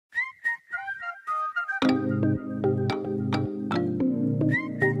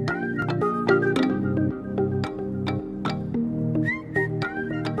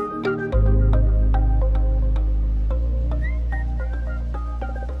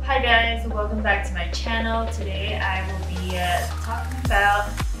Hi guys, welcome back to my channel. Today I will be talking about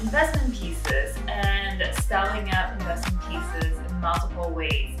investment pieces and styling up investment pieces in multiple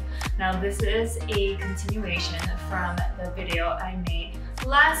ways. Now this is a continuation from the video I made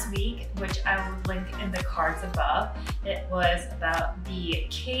last week, which I will link in the cards above. It was about the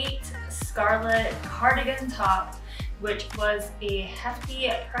Khaite Scarlett cardigan top, which was a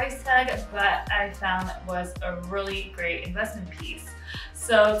hefty price tag, but I found was a really great investment piece.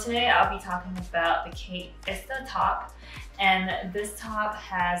 So today I'll be talking about the Khaite Ista top, and this top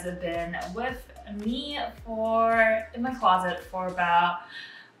has been with me in my closet for about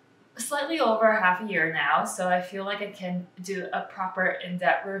slightly over half a year now, so I feel like I can do a proper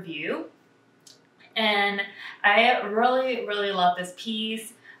in-depth review. And I really love this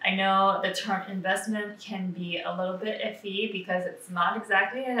piece. I know the term investment can be a little bit iffy because it's not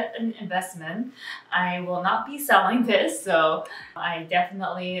exactly an investment. I will not be selling this, so I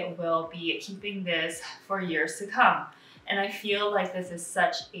definitely will be keeping this for years to come. And I feel like this is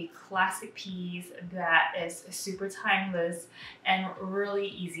such a classic piece that is super timeless and really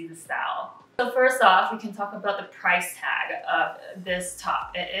easy to style. So first off, we can talk about the price tag of this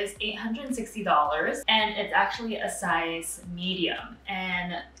top. It is $860 and it's actually a size medium.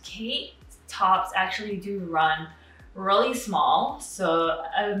 And Khaite tops actually do run really small, so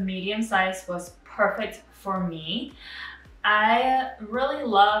a medium size was perfect for me. I really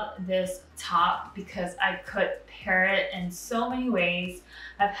love this top because I could pair it in so many ways.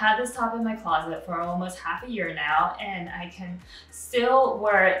 I've had this top in my closet for almost half a year now, and I can still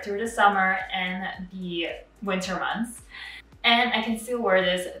wear it through the summer and the winter months. And I can still wear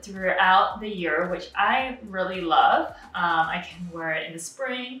this throughout the year, which I really love. I can wear it in the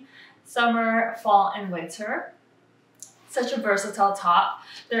spring, summer, fall, and winter. Such a versatile top.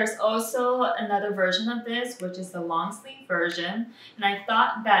 There's also another version of this, which is the long sleeve version. And I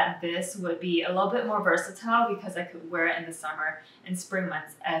thought that this would be a little bit more versatile because I could wear it in the summer and spring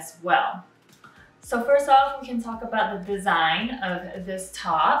months as well. So first off, we can talk about the design of this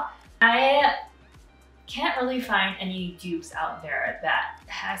top. I can't really find any dupes out there that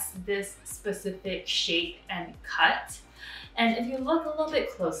has this specific shape and cut. And if you look a little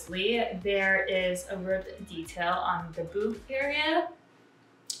bit closely, there is a ribbed detail on the boob area.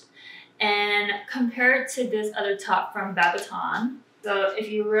 And compared to this other top from Babaton, so if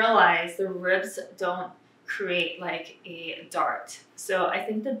you realize the ribs don't create like a dart. So I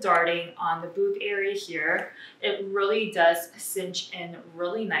think the darting on the boob area here, it really does cinch in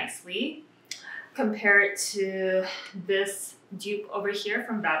really nicely. Compared to this dupe over here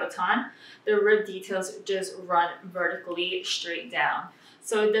from Babaton, the rib details just run vertically straight down.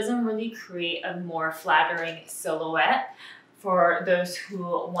 So it doesn't really create a more flattering silhouette for those who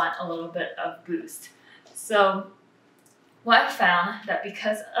want a little bit of boost. So what I found that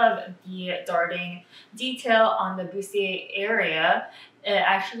because of the darting detail on the bustier area, it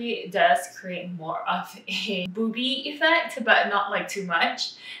actually does create more of a booby effect, but not like too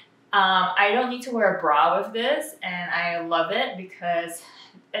much. I don't need to wear a bra with this, and I love it because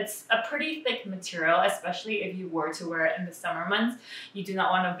it's a pretty thick material, especially if you were to wear it in the summer months. You do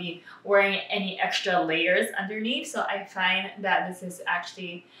not want to be wearing any extra layers underneath, so I find that this is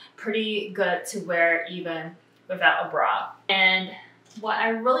actually pretty good to wear even without a bra. And what I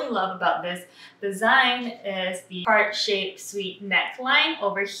really love about this design is the heart-shaped sweet neckline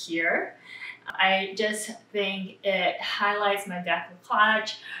over here. I just think it highlights my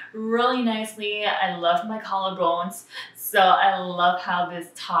décolletage really nicely. I love my collarbones, so I love how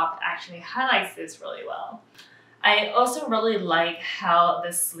this top actually highlights this really well. I also really like how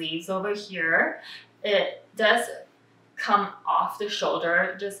the sleeves over here, it does come off the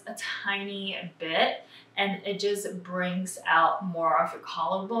shoulder just a tiny bit, and it just brings out more of your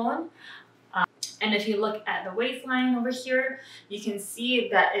collarbone. And if you look at the waistline over here, you can see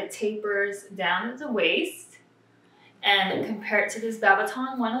that it tapers down at the waist. And compared to this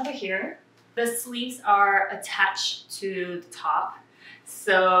Babaton one over here, the sleeves are attached to the top.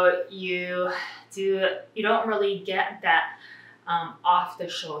 So you don't really get that off the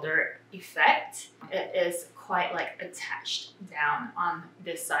shoulder effect. It is quite like attached down on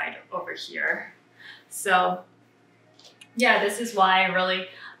this side over here. So yeah, this is why I really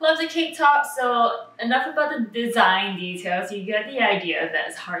love the Khaite top. So enough about the design details. You get the idea that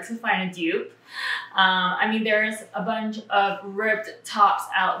it's hard to find a dupe. I mean, there's a bunch of ribbed tops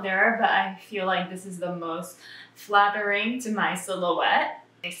out there, but I feel like this is the most flattering to my silhouette.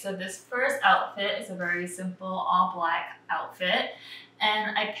 Okay, so this first outfit is a very simple all black outfit.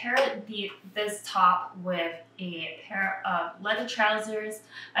 And I paired this top with a pair of leather trousers.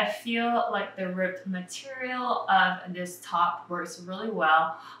 I feel like the ribbed material of this top works really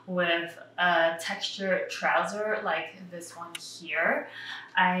well with a textured trouser like this one here.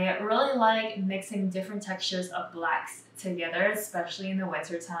 I really like mixing different textures of blacks together, especially in the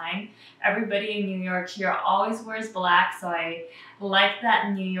winter time. Everybody in New York here always wears black, so I like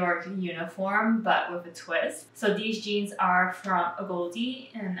that New York uniform, but with a twist. So these jeans are from a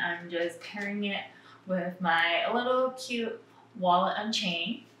Goldie, and I'm just pairing it with my little cute wallet and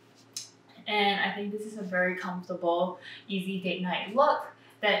chain. And I think this is a very comfortable, easy date night look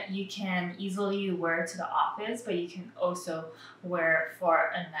that you can easily wear to the office, but you can also wear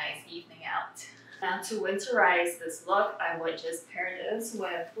for a nice evening out. Now to winterize this look, I would just pair this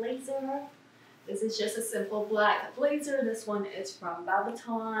with blazer. This is just a simple black blazer. This one is from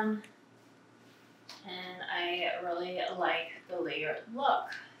Babaton. And I really like the layered look.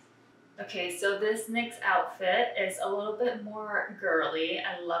 Okay, so this next outfit is a little bit more girly.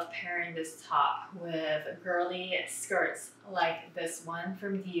 I love pairing this top with girly skirts like this one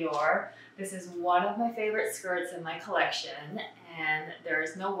from Dior. This is one of my favorite skirts in my collection, and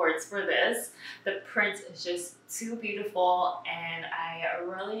there's no words for this. The print is just too beautiful, and I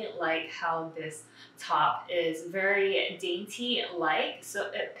really like how this top is very dainty-like, so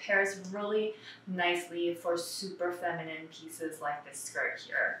it pairs really nicely for super feminine pieces like this skirt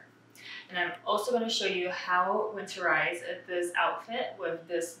here. And I'm also going to show you how winterize this outfit with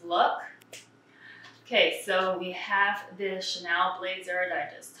this look. Okay, so we have this Chanel blazer that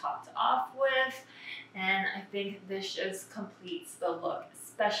I just topped off with, and I think this just completes the look,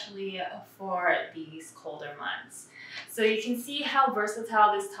 especially for these colder months. So you can see how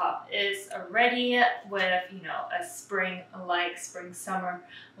versatile this top is already with, you know, a spring-like,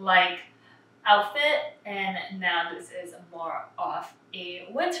 spring-summer-like outfit, and now this is more of a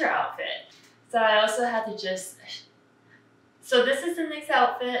winter outfit. So I also had to so this is the next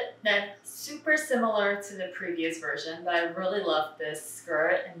outfit that's super similar to the previous version, but I really love this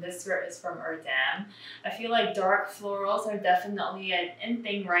skirt, and this skirt is from Erdem. I feel like dark florals are definitely an in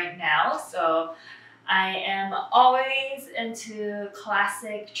thing right now, so I am always into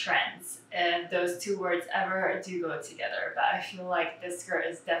classic trends, if those two words ever do go together. But I feel like this skirt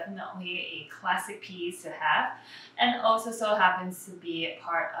is definitely a classic piece to have, and also so happens to be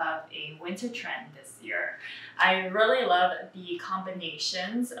part of a winter trend this year. I really love the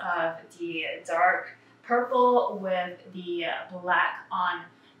combinations of the dark purple with the black on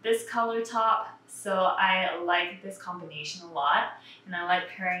this color top. So I like this combination a lot, and I like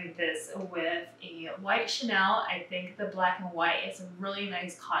pairing this with a white Chanel. I think the black and white is a really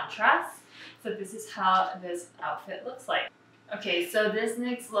nice contrast. So this is how this outfit looks like. Okay, so this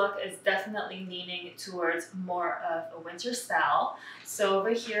next look is definitely leaning towards more of a winter style. So over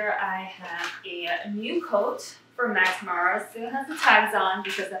here I have a new coat from Max Mara. Still has the tags on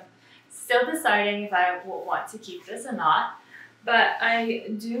because I'm still deciding if I will want to keep this or not. But I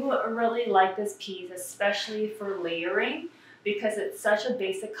do really like this piece, especially for layering, because it's such a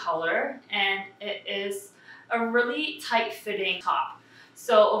basic color and it is a really tight fitting top.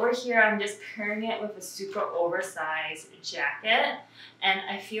 So over here, I'm just pairing it with a super oversized jacket, and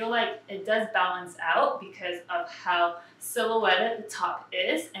I feel like it does balance out because of how silhouetted the top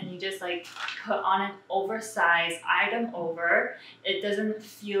is, and you just like put on an oversized item over. It doesn't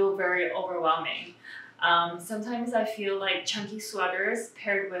feel very overwhelming. Sometimes I feel like chunky sweaters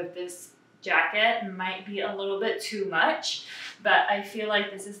paired with this jacket might be a little bit too much, but I feel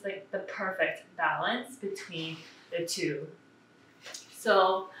like this is like the perfect balance between the two.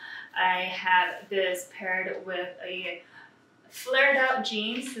 So I have this paired with a flared out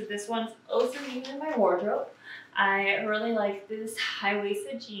jeans. So this one's also new in my wardrobe. I really like this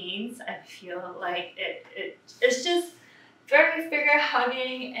high-waisted jeans. I feel like it's just very figure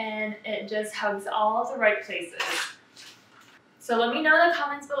hugging, and it just hugs all the right places. So let me know in the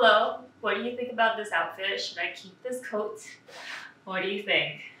comments below, what do you think about this outfit? Should I keep this coat? What do you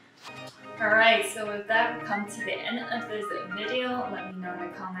think? Alright, so with that, we've come to the end of this video. Let me know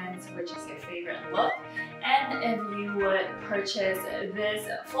in the comments which is your favorite look, and if you would purchase this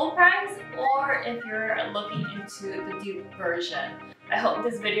full price, or if you're looking into the dupe version. I hope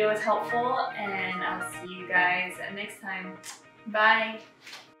this video is helpful, and I'll see you guys next time. Bye!